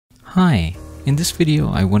Hi, in this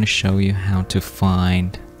video I want to show you how to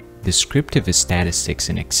find descriptive statistics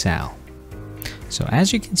in Excel. So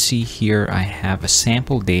as you can see here, I have a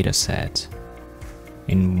sample data set.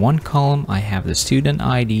 In one column I have the student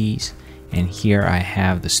IDs, and here I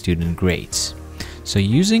have the student grades. So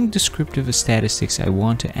using descriptive statistics, I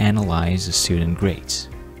want to analyze the student grades.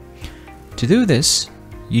 To do this,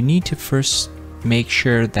 you need to first make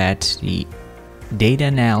sure that the data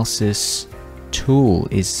analysis tool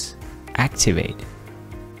is activated.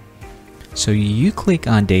 So you click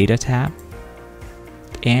on Data tab,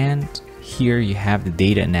 and here you have the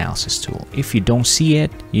data analysis tool. If you don't see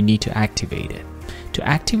it, you need to activate it. To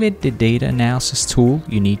activate the data analysis tool,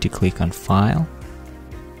 you need to click on File,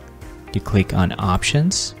 you click on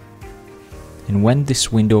Options, and when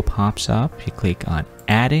this window pops up, you click on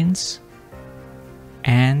Add-ins,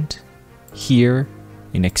 and here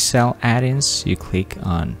in Excel Add-ins, you click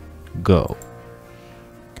on Go.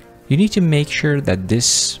 You need to make sure that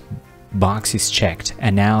this box is checked,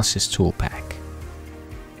 Analysis Tool Pack,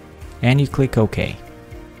 and you click OK.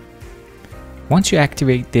 Once you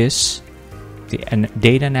activate this, the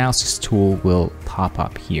data analysis tool will pop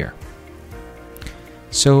up here.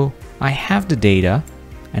 So I have the data,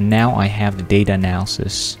 and now I have the data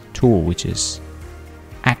analysis tool, which is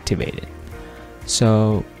activated.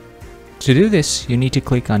 So to do this, you need to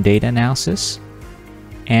click on Data Analysis,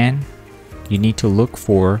 and you need to look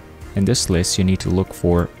for, in this list, you need to look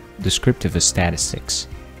for Descriptive Statistics,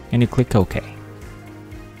 and you click OK.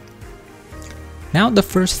 Now the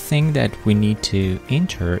first thing that we need to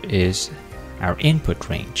enter is our input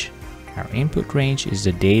range. Our input range is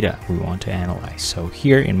the data we want to analyze. So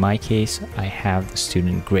here in my case, I have the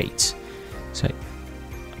student grades. So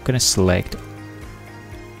I'm going to select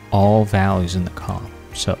all values in the column.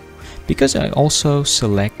 So because I also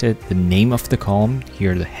selected the name of the column,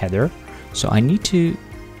 here the header, so I need to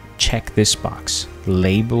check this box,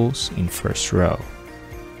 labels in first row.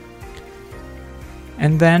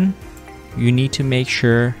 And then you need to make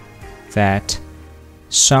sure that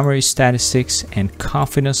summary statistics and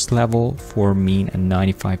confidence level for mean and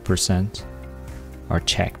 95% are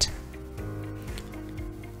checked.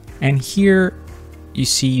 And here you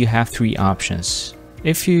see you have three options.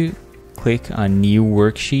 If you click on New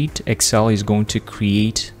Worksheet, Excel is going to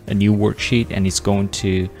create a new worksheet, and it's going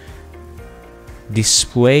to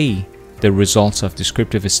display the results of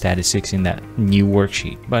descriptive statistics in that new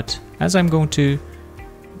worksheet. But as I'm going to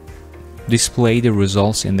display the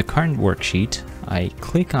results in the current worksheet, I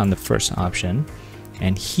click on the first option,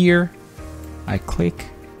 and here I click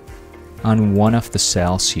on one of the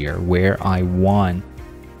cells here where I want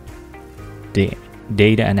the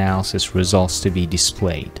data analysis results to be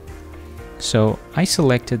displayed. So I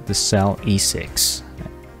selected the cell E6,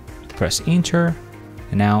 press enter,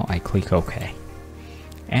 and now I click OK.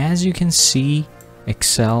 As you can see,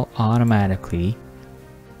 Excel automatically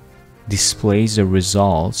displays the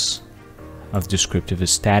results of descriptive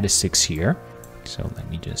statistics here. So let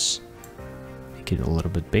me just make it a little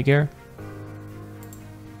bit bigger.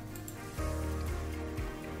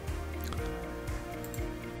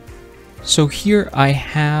 So here I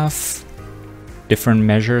have different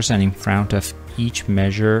measures, and in front of each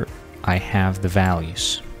measure I have the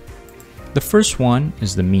values. The first one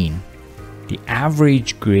is the mean. The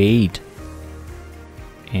average grade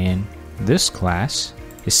in this class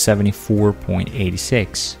is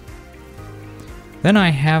 74.86. Then I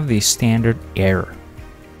have the standard error.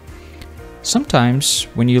 Sometimes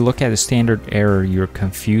when you look at the standard error, you're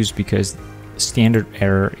confused because standard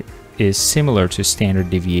error is similar to standard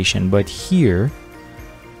deviation, but here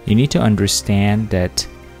you need to understand that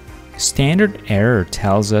standard error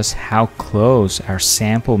tells us how close our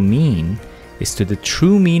sample mean is to the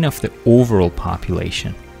true mean of the overall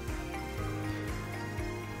population.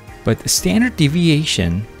 But the standard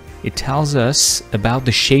deviation, it tells us about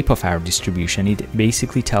the shape of our distribution. It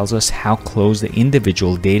basically tells us how close the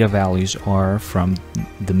individual data values are from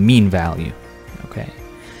the mean value. Okay.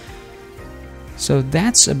 So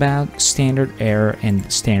that's about standard error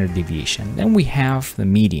and standard deviation. Then we have the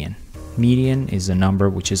median. Median is a number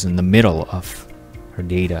which is in the middle of our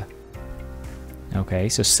data. Okay,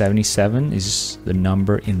 so 77 is the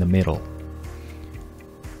number in the middle.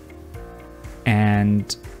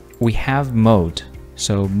 And we have mode.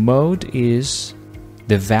 So mode is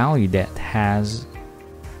the value that has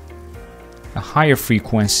a higher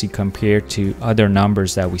frequency compared to other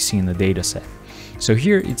numbers that we see in the data set. So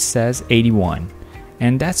here it says 81,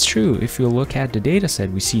 and that's true. If you look at the data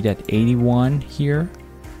set, we see that 81 here,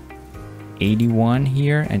 81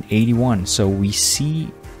 here, and 81. So we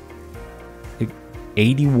see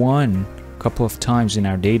 81 couple of times in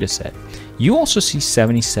our data set. You also see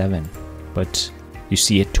 77, but you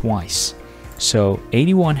see it twice. So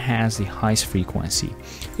 81 has the highest frequency.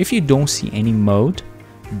 If you don't see any mode,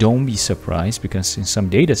 don't be surprised, because in some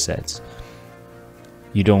data sets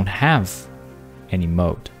you don't have any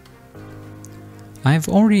mode. I've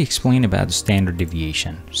already explained about the standard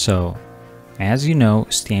deviation. So as you know,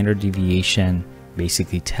 standard deviation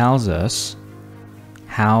basically tells us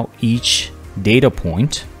how each data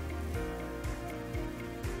point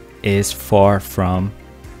is far from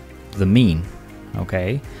the mean.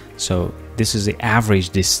 Okay, so this is the average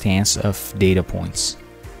distance of data points,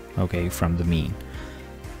 okay, from the mean.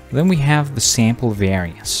 Then we have the sample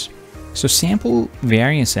variance. So sample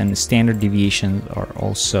variance and standard deviation are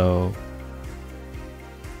also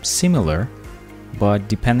similar, but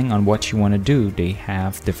depending on what you want to do, they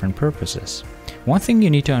have different purposes. One thing you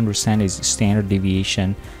need to understand is standard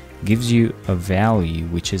deviation gives you a value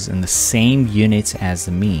which is in the same units as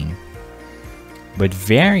the mean, but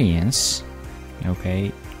variance,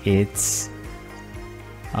 okay, it's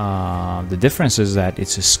the difference is that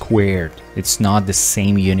it's a squared. It's not the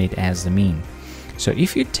same unit as the mean. So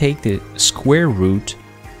if you take the square root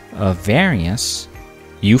of variance,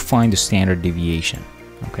 you find the standard deviation.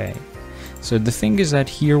 Okay, so the thing is that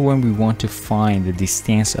here, when we want to find the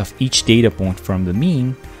distance of each data point from the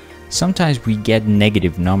mean, sometimes we get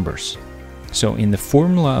negative numbers. So in the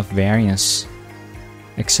formula of variance,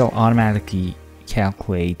 Excel automatically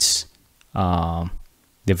calculates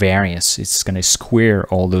the variance. It's going to square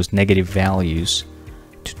all those negative values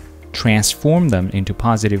to transform them into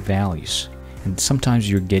positive values. And sometimes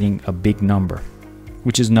you're getting a big number,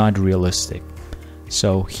 which is not realistic.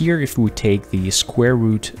 So here, if we take the square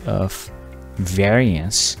root of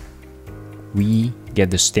variance, we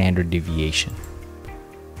get the standard deviation.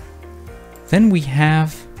 Then we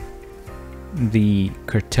have the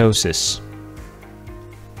kurtosis.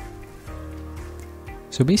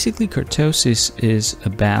 So basically, kurtosis is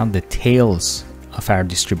about the tails of our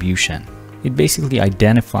distribution. It basically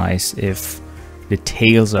identifies if the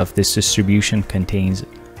tails of this distribution contains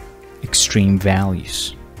extreme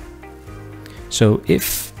values. So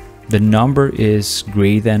if the number is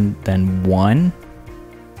greater than 1,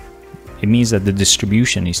 it means that the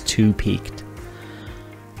distribution is too peaked.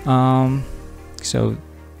 So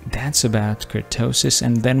that's about kurtosis.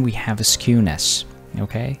 And then we have a skewness.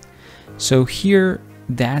 Okay, so here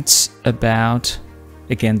that's about,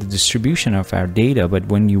 again, the distribution of our data. But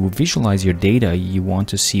when you visualize your data, you want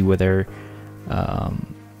to see whether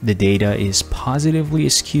the data is positively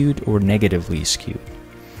skewed or negatively skewed.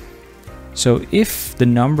 So if the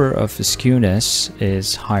number of skewness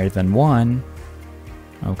is higher than 1,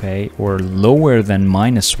 okay, or lower than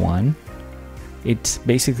 -1, it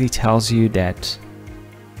basically tells you that,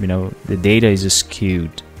 you know, the data is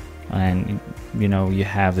skewed, and, you know, you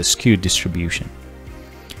have a skewed distribution.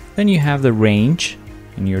 Then you have the range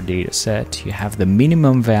in your data set. You have the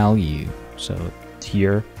minimum value. So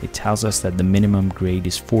here it tells us that the minimum grade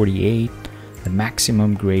is 48, the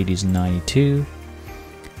maximum grade is 92.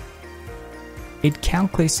 It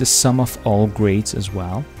calculates the sum of all grades as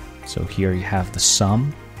well. So here you have the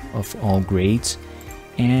sum of all grades,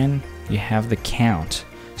 and you have the count.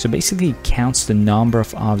 So basically it counts the number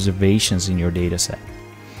of observations in your data set.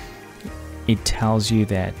 It tells you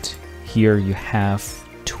that here you have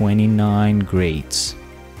 29 grades,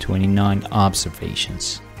 29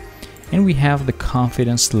 observations. And we have the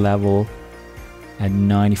confidence level at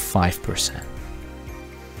 95%.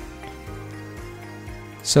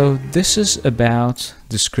 So this is about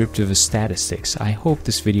descriptive statistics. I hope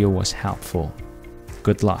this video was helpful.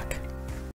 Good luck.